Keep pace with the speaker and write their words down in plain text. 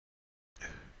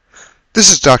This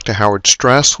is Dr. Howard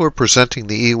Strassler presenting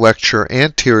the e-lecture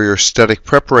Anterior Aesthetic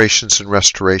Preparations and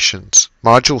Restorations,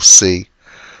 Module C,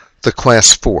 the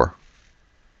Class 4.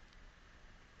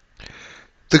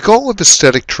 The goal of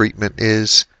aesthetic treatment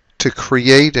is to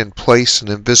create and place an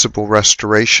invisible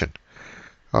restoration.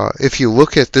 If you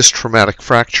look at this traumatic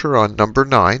fracture on number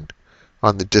 9,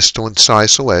 on the distal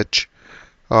incisal edge,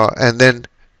 and then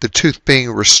the tooth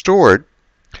being restored,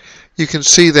 you can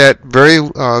see that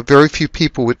very few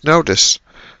people would notice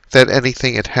that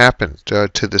anything had happened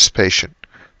to this patient,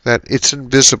 that it's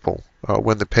invisible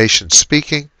when the patient's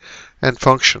speaking and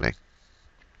functioning.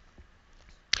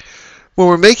 When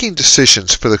we're making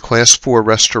decisions for the Class 4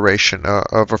 restoration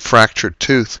of a fractured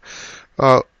tooth,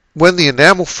 when the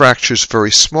enamel fracture is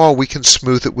very small, we can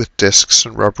smooth it with discs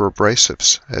and rubber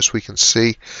abrasives. As we can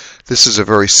see, this is a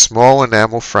very small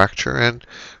enamel fracture, and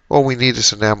all we need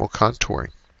is enamel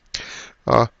contouring.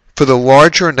 For the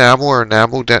larger enamel or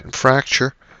enamel dentin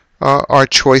fracture, our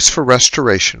choice for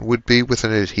restoration would be with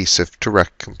an adhesive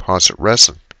direct composite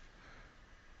resin.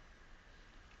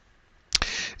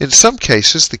 In some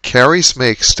cases, the caries may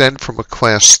extend from a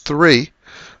Class 3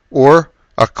 or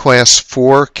a Class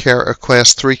 4, a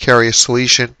Class 3 carious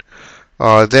lesion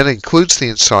then includes the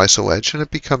incisal edge, and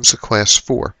it becomes a Class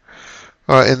 4.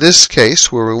 In this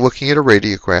case, where we're looking at a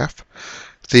radiograph,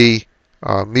 the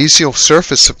mesial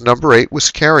surface of number 8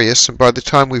 was carious, and by the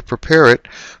time we prepare it,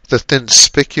 the thin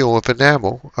spicule of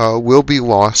enamel will be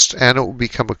lost, and it will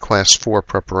become a Class 4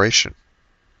 preparation.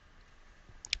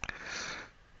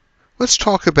 Let's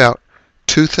talk about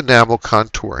tooth enamel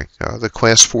contouring, the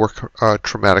Class 4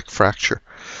 traumatic fracture.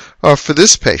 For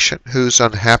this patient who's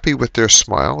unhappy with their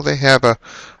smile, they have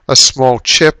a small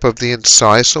chip of the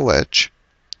incisal edge,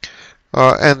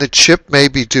 and the chip may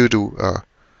be due to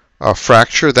a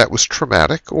fracture that was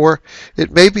traumatic, or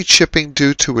it may be chipping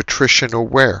due to attrition or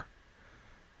wear.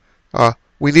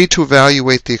 We need to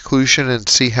evaluate the occlusion and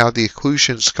see how the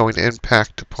occlusion is going to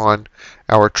impact upon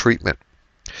our treatment.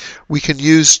 We can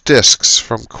use discs,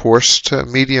 from coarse to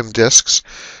medium discs,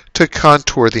 to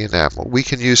contour the enamel. We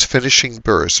can use finishing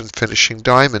burrs and finishing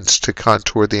diamonds to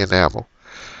contour the enamel,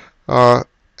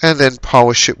 and then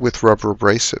polish it with rubber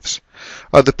abrasives.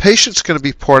 The patient's going to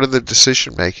be part of the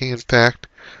decision making. In fact,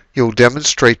 you'll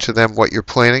demonstrate to them what you're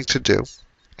planning to do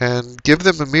and give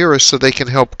them a mirror so they can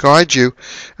help guide you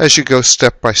as you go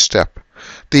step by step.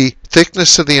 The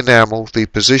thickness of the enamel, the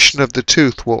position of the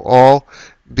tooth will all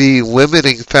be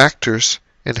limiting factors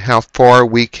in how far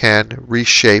we can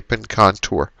reshape and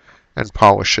contour and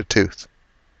polish a tooth.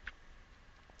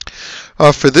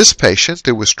 For this patient,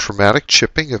 there was traumatic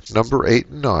chipping of number 8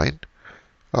 and 9,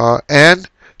 and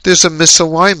there's a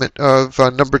misalignment of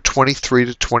number 23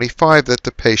 to 25 that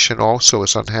the patient also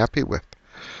is unhappy with.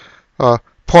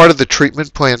 Part of the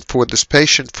treatment plan for this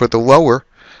patient for the lower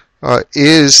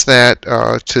is that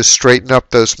to straighten up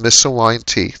those misaligned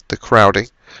teeth, the crowding,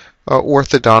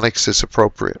 orthodontics is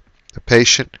appropriate. The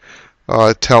patient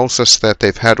tells us that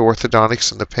they've had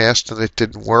orthodontics in the past and it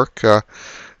didn't work.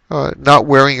 Not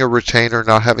wearing a retainer,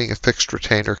 not having a fixed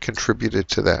retainer contributed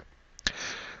to that.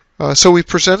 So we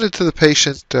presented to the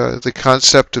patient the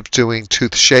concept of doing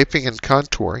tooth shaping and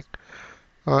contouring,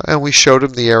 and we showed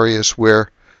him the areas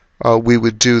where we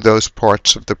would do those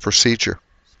parts of the procedure.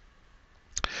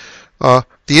 The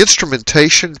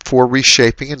instrumentation for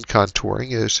reshaping and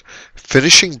contouring is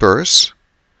finishing burrs,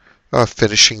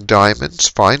 finishing diamonds,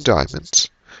 fine diamonds,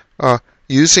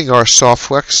 using our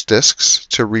Softflex discs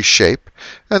to reshape,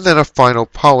 and then a final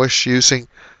polish using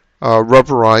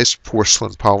rubberized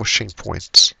porcelain polishing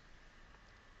points.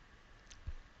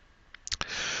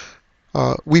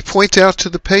 We point out to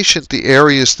the patient the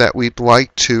areas that we'd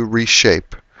like to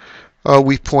reshape.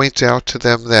 We point out to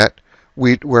them that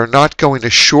we're not going to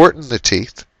shorten the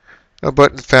teeth,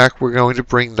 but in fact we're going to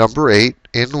bring number 8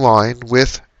 in line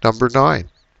with number 9.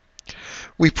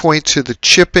 We point to the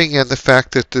chipping and the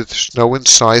fact that there's no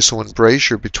incisal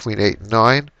embrasure between 8 and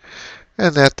 9,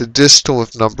 and that the distal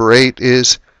of number 8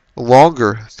 is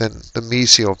longer than the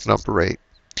mesial of number 8.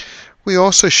 We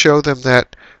also show them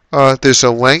that there's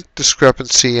a length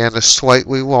discrepancy and a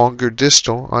slightly longer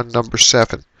distal on number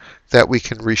 7 that we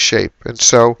can reshape. And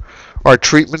so our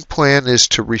treatment plan is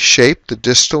to reshape the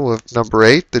distal of number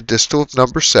 8, the distal of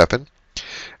number 7,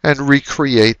 and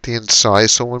recreate the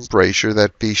incisal embrasure,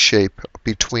 that B shape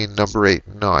between number 8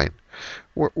 and 9.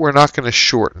 We're not going to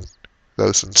shorten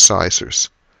those incisors.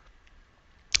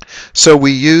 So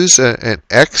we use an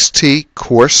XT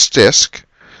coarse disc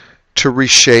to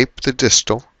reshape the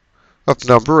distal of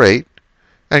number 8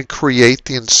 and create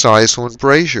the incisal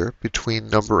embrasure between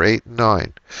number 8 and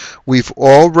 9. We've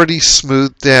already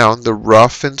smoothed down the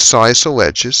rough incisal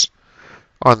edges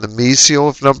on the mesial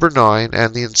of number 9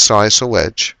 and the incisal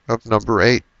edge of number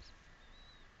 8.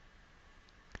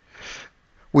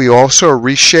 We also are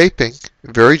reshaping,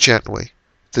 very gently,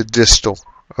 the distal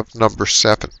of number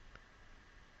 7.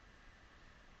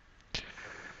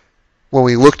 When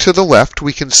we look to the left,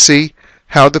 we can see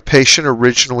how the patient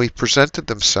originally presented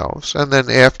themselves, and then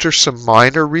after some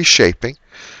minor reshaping,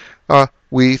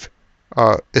 we've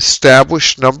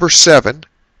established number 7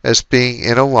 as being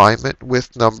in alignment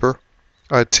with number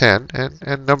 10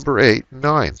 and number 8 and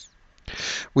 9.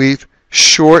 We've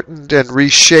shortened and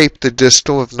reshaped the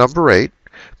distal of number 8,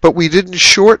 but we didn't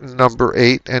shorten number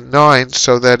 8 and 9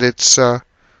 so that it's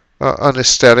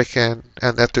unesthetic and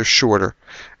that they're shorter.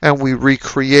 And we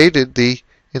recreated the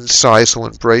incisal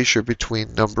embrasure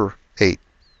between number 8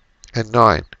 and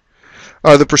 9.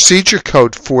 The procedure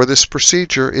code for this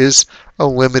procedure is a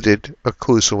limited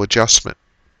occlusal adjustment.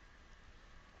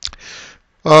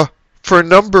 For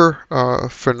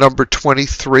number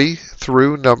 23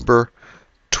 through number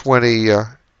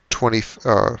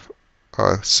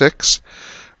 26,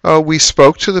 we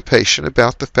spoke to the patient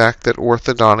about the fact that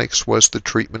orthodontics was the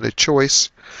treatment of choice.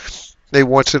 They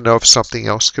want to know if something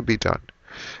else could be done.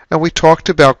 And we talked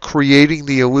about creating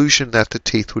the illusion that the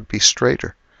teeth would be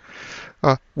straighter.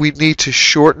 We need to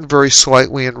shorten very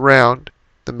slightly and round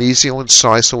the mesial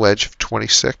incisal edge of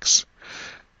 26.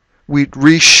 We'd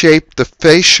reshape the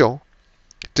facial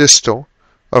distal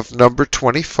of number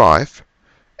 25,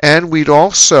 and we'd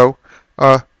also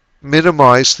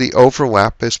minimize the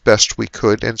overlap as best we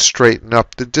could and straighten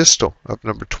up the distal of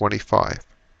number 25.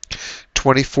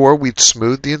 24, we'd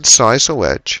smooth the incisal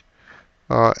edge,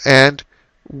 and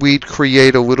we'd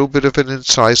create a little bit of an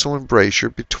incisal embrasure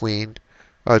between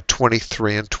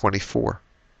 23 and 24.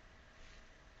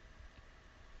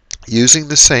 Using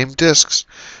the same discs,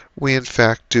 we in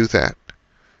fact do that.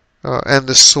 And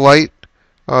the slight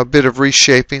bit of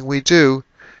reshaping we do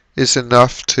is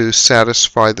enough to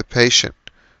satisfy the patient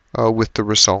with the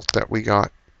result that we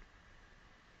got.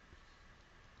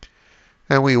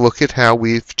 And we look at how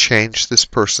we've changed this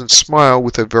person's smile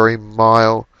with a very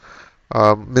mild,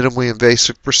 minimally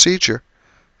invasive procedure,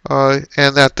 and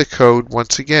that the code,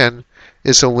 once again,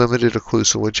 is a limited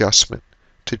occlusal adjustment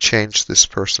to change this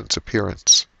person's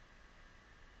appearance.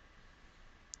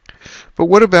 But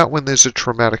what about when there's a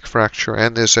traumatic fracture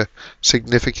and there's a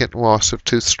significant loss of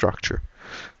tooth structure?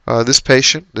 This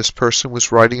person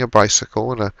was riding a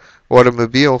bicycle and an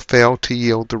automobile failed to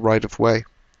yield the right-of-way.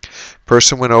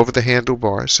 Person went over the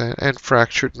handlebars and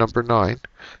fractured number 9,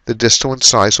 the distal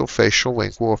incisal facial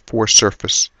lingual of 4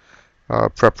 surface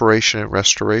preparation and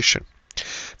restoration.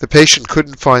 The patient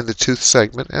couldn't find the tooth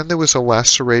segment, and there was a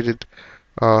lacerated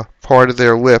part of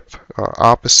their lip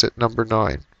opposite number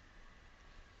 9.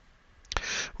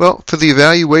 Well, for the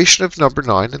evaluation of number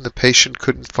 9, and the patient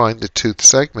couldn't find the tooth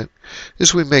segment,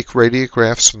 is we make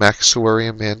radiographs maxillary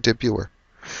and mandibular.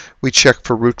 We check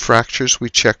for root fractures, we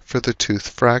check for the tooth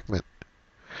fragment.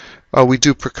 We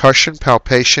do percussion,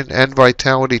 palpation, and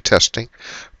vitality testing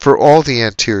for all the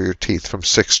anterior teeth from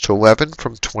 6 to 11,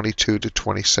 from 22 to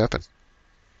 27.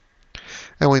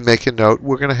 And we make a note,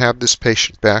 we're going to have this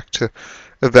patient back to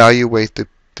evaluate the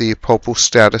pulpal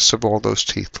status of all those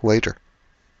teeth later.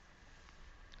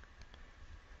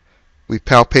 We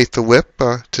palpate the lip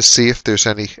to see if there's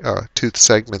any tooth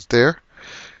segment there.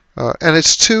 And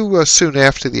it's too soon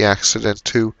after the accident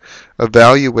to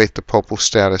evaluate the pulpal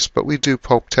status, but we do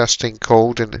pulp testing,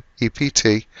 cold, and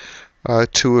EPT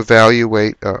to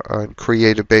evaluate and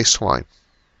create a baseline.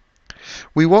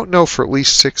 We won't know for at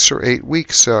least 6 or 8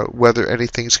 weeks whether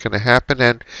anything's going to happen,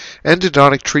 and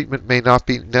endodontic treatment may not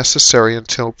be necessary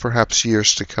until perhaps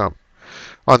years to come.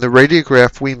 On the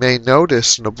radiograph, we may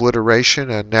notice an obliteration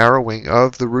and narrowing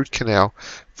of the root canal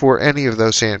for any of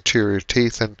those anterior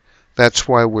teeth, and that's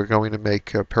why we're going to make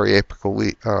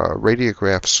periapical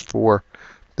radiographs for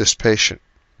this patient.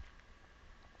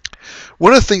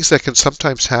 One of the things that can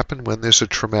sometimes happen when there's a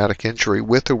traumatic injury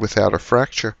with or without a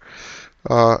fracture,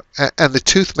 and the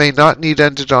tooth may not need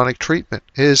endodontic treatment,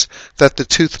 is that the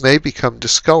tooth may become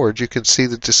discolored. You can see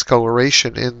the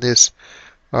discoloration in this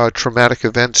traumatic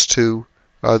events to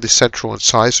the central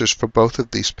incisors for both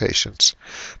of these patients.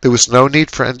 There was no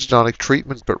need for endodontic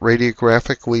treatment, but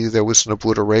radiographically there was an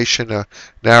obliteration, a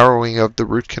narrowing of the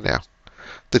root canal.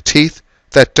 The teeth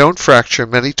that don't fracture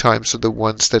many times are the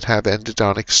ones that have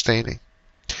endodontic staining,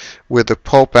 where the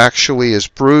pulp actually is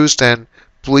bruised and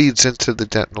bleeds into the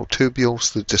dental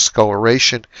tubules. The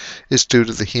discoloration is due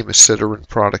to the hemosiderin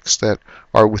products that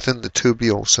are within the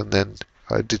tubules and then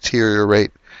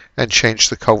deteriorate and change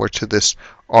the color to this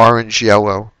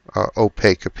orange-yellow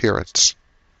opaque appearance.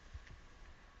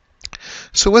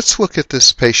 So let's look at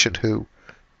this patient who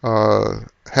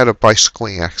had a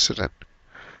bicycling accident.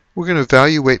 We're going to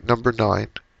evaluate number 9.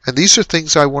 And these are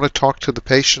things I want to talk to the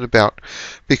patient about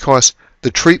because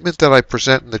the treatment that I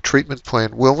present in the treatment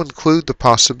plan will include the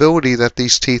possibility that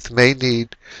these teeth may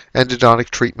need endodontic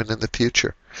treatment in the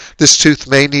future. This tooth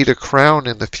may need a crown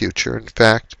in the future. In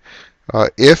fact,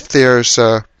 if there's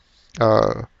a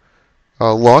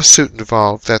lawsuit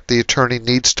involved, that the attorney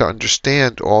needs to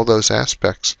understand all those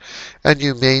aspects, and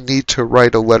you may need to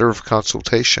write a letter of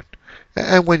consultation.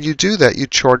 And when you do that, you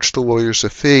charge the lawyers a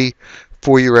fee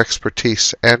for your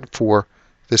expertise and for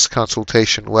this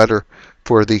consultation letter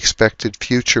for the expected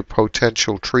future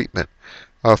potential treatment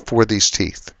for these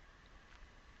teeth.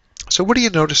 So what do you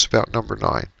notice about number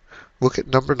 9? Look at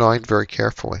number 9 very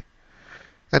carefully.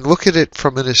 And look at it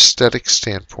from an aesthetic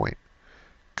standpoint.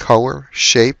 Color,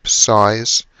 shape,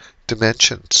 size,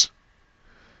 dimensions.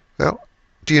 Well,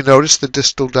 do you notice the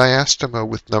distal diastema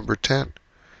with number 10?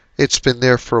 It's been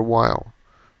there for a while.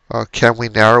 Can we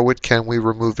narrow it? Can we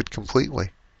remove it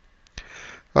completely?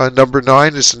 Number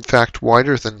 9 is in fact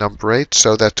wider than number 8,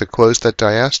 so that to close that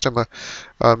diastema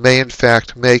may in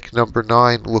fact make number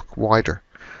 9 look wider.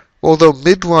 Although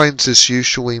midlines is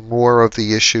usually more of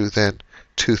the issue than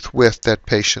tooth width that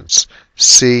patients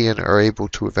see and are able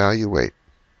to evaluate.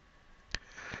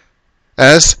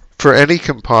 As for any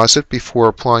composite, before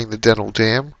applying the dental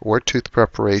dam or tooth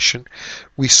preparation,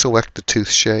 we select the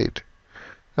tooth shade.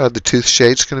 The tooth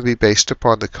shade is going to be based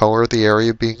upon the color of the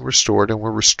area being restored, and we're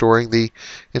restoring the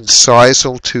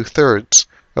incisal 2/3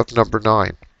 of number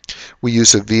 9. We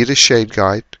use a Vita shade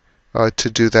guide to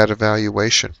do that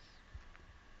evaluation.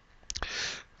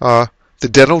 The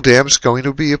dental dam is going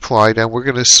to be applied, and we're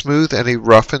going to smooth any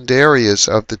roughened areas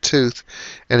of the tooth.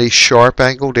 Any sharp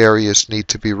angled areas need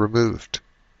to be removed.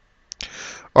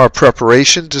 Our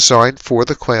preparation designed for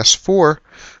the class 4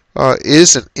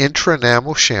 is an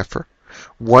intra-enamel chamfer,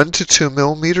 1 to 2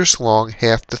 millimeters long,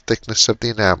 half the thickness of the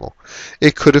enamel.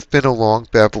 It could have been a long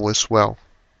bevel as well.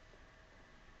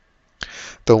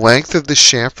 The length of the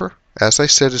chamfer, as I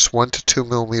said, is 1 to 2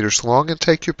 millimeters long, and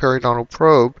take your periodontal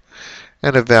probe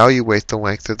and evaluate the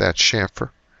length of that chamfer,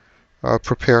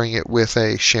 preparing it with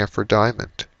a chamfer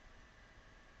diamond.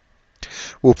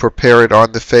 We'll prepare it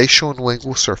on the facial and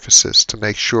lingual surfaces to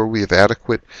make sure we have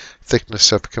adequate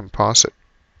thickness of composite.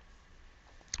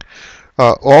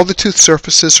 All the tooth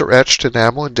surfaces are etched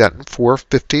enamel and dentin for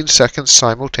 15 seconds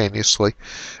simultaneously,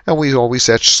 and we always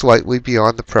etch slightly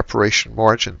beyond the preparation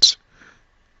margins.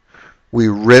 We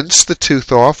rinse the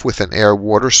tooth off with an air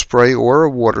water spray or a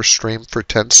water stream for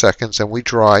 10 seconds, and we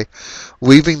dry,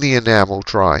 leaving the enamel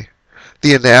dry.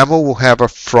 The enamel will have a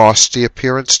frosty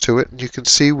appearance to it, and you can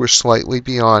see we're slightly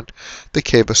beyond the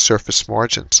cavus surface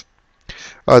margins.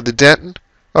 The dentin,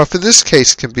 for this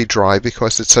case, can be dry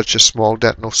because it's such a small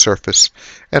dentinal surface,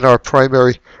 and our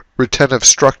primary retentive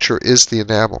structure is the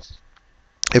enamel.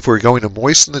 If we're going to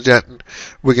moisten the dentin,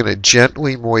 we're going to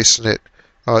gently moisten it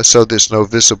so there's no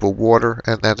visible water,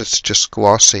 and then it's just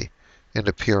glossy in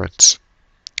appearance.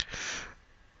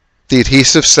 The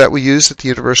adhesives that we use at the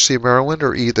University of Maryland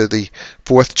are either the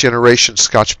 4th generation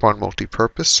Scotch Bond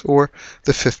Multipurpose or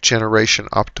the 5th generation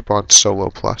OptiBond Solo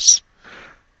Plus.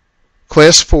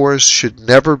 Class 4s should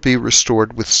never be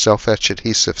restored with self-etch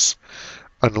adhesives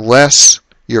unless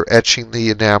you're etching the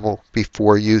enamel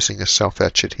before using a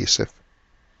self-etch adhesive.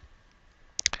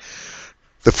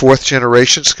 The 4th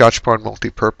generation Scotch Bond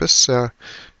Multipurpose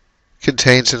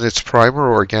contains in its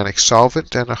primer organic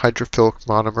solvent and a hydrophilic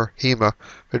monomer HEMA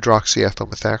hydroxyethyl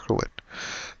methacrylate.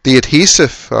 The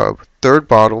adhesive, 3rd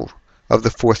bottle of the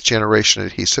 4th generation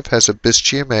adhesive, has a bis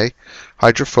GMA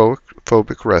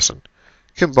hydrophobic resin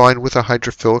combined with a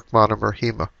hydrophilic monomer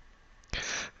HEMA.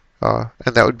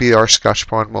 And that would be our Scotch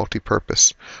Bond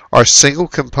Multipurpose. Our single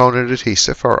component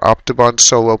adhesive, our OptiBond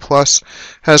Solo Plus,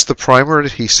 has the primer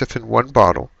adhesive in 1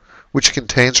 bottle, which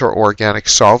contains our organic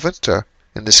solvent,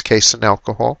 in this case an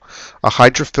alcohol, a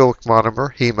hydrophilic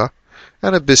monomer HEMA,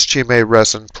 and a bis GMA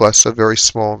resin plus a very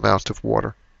small amount of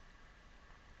water.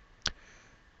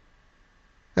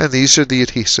 And these are the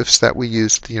adhesives that we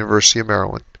use at the University of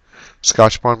Maryland: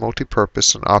 Scotch Bond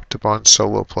Multipurpose and OptiBond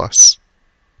Solo Plus.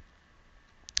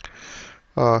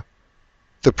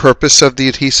 The purpose of the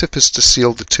adhesive is to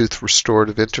seal the tooth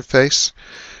restorative interface,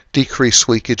 decrease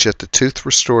leakage at the tooth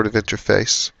restorative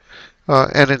interface,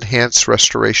 and enhance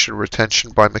restoration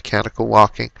retention by mechanical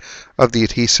locking of the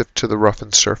adhesive to the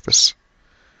roughened surface.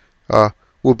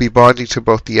 We'll be bonding to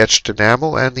both the etched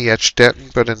enamel and the etched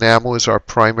dentin, but enamel is our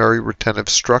primary retentive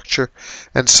structure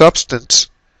and substance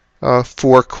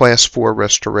for Class 4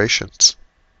 restorations.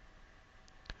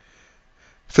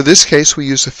 For this case, we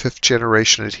use a 5th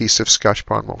generation adhesive Scotch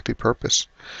Bond multipurpose.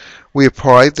 We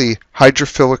applied the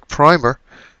hydrophilic primer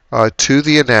to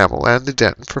the enamel and the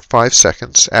dentin for 5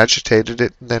 seconds, agitated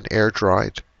it, and then air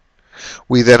dried.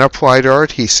 We then applied our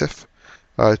adhesive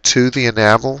to the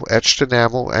enamel, etched and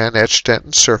etched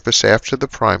dentin surface after the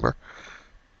primer.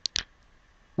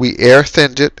 We air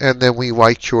thinned it, and then we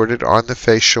white cured it on the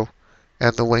facial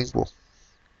and the lingual.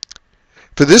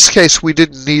 For this case, we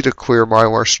didn't need a clear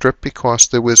mylar strip because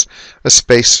there was a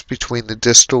space between the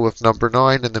distal of number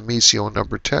 9 and the mesial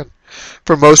number 10.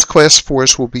 For most class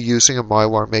 4s, we'll be using a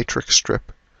mylar matrix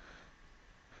strip.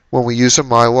 When we use a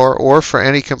mylar, or for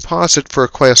any composite for a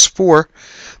class 4,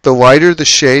 the lighter the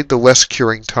shade, the less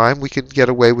curing time. We can get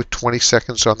away with 20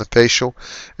 seconds on the facial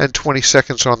and 20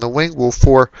 seconds on the lingual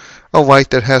for a light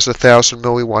that has 1,000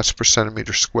 milliwatts per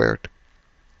centimeter squared.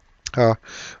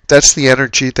 That's the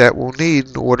energy that we'll need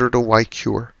in order to white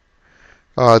cure.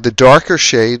 The darker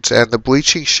shades and the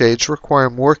bleaching shades require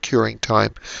more curing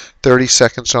time, 30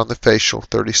 seconds on the facial,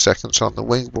 30 seconds on the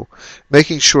lingual,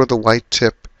 making sure the light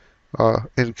tip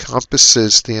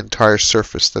encompasses the entire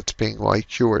surface that's being light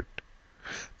cured.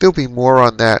 There'll be more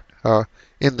on that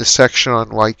in the section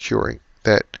on light curing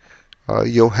that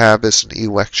you'll have as an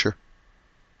e-lecture.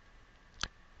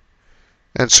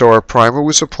 And so our primer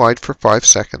was applied for 5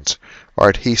 seconds. Our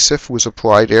adhesive was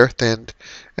applied air thinned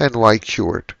and light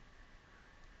cured.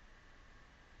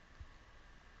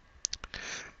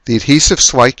 The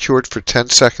adhesive's light cured for 10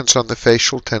 seconds on the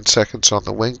facial, 10 seconds on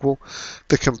the lingual.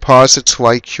 The composite's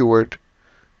light cured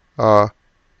for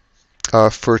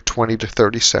 20 to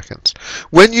 30 seconds.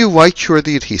 When you light cure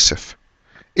the adhesive,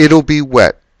 it'll be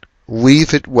wet.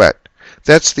 Leave it wet.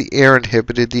 That's the air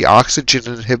inhibited, the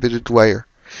oxygen inhibited layer.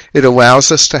 It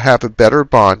allows us to have a better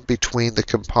bond between the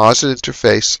composite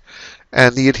interface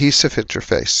and the adhesive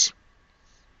interface.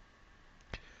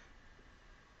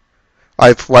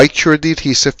 I've light cured the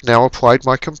adhesive, now applied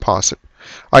my composite.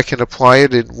 I can apply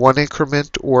it in one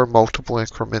increment or multiple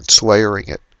increments, layering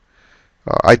it.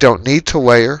 I don't need to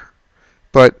layer,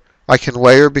 but I can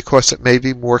layer because it may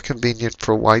be more convenient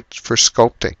for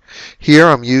sculpting. Here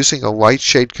I'm using a light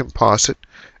shade composite,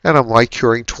 and I'm light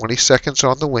curing 20 seconds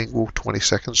on the lingual, 20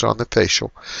 seconds on the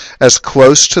facial, as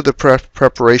close to the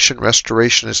preparation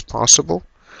restoration as possible,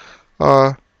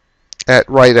 at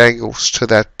right angles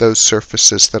to those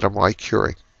surfaces that I'm light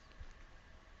curing.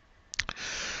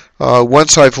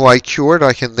 Once I've light cured,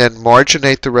 I can then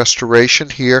marginate the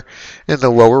restoration. Here in the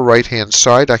lower right hand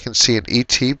side, I can see an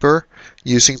ET burr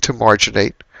using to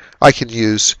marginate. I can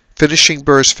use finishing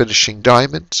burrs, finishing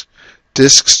diamonds,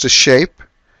 discs to shape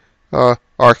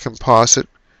our composite,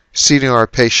 seating our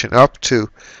patient up to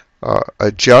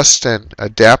adjust and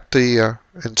adapt the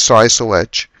incisal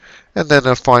edge, and then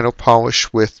a final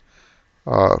polish with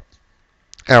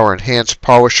our enhanced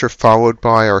polisher followed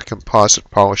by our composite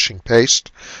polishing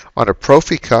paste on a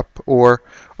Profi cup or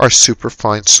our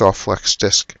superfine Softflex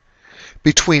disc.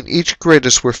 Between each grid,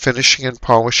 as we're finishing and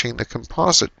polishing the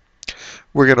composite,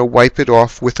 we're going to wipe it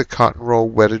off with a cotton roll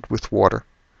wetted with water.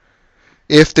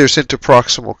 If there's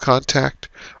interproximal contact,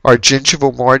 our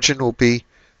gingival margin will be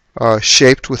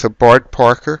shaped with a Bard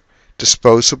Parker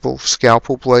disposable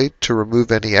scalpel blade to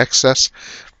remove any excess,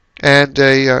 and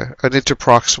an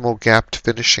interproximal gapped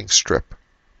finishing strip.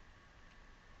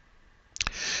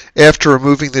 After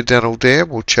removing the dental dam,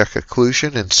 we'll check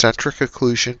occlusion and centric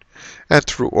occlusion, and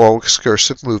through all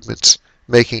excursive movements,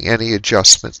 making any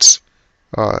adjustments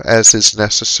as is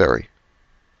necessary.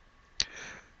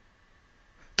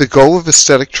 The goal of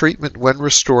aesthetic treatment when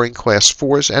restoring class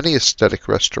 4s, any aesthetic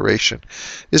restoration,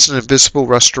 is an invisible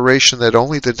restoration that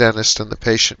only the dentist and the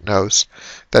patient knows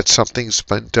that something's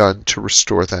been done to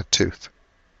restore that tooth.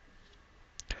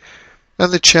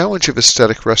 And the challenge of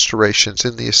aesthetic restorations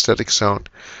in the aesthetic zone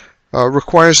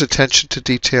requires attention to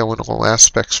detail in all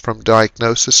aspects, from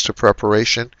diagnosis to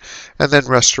preparation and then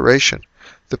restoration.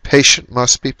 The patient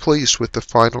must be pleased with the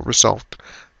final result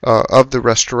of the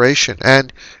restoration,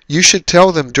 and you should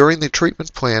tell them during the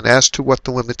treatment plan as to what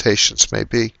the limitations may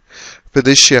be. For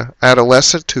this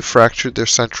adolescent who fractured their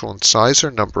central incisor,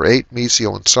 number 8,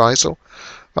 mesial incisal,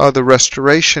 the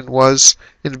restoration was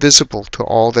invisible to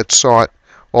all that saw it.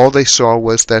 All they saw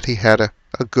was that he had a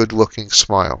good-looking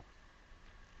smile.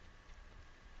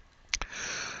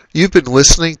 You've been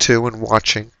listening to and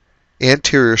watching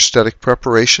Anterior Aesthetic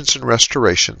Preparations and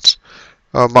Restorations,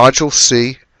 Module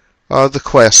C, the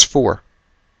Class 4.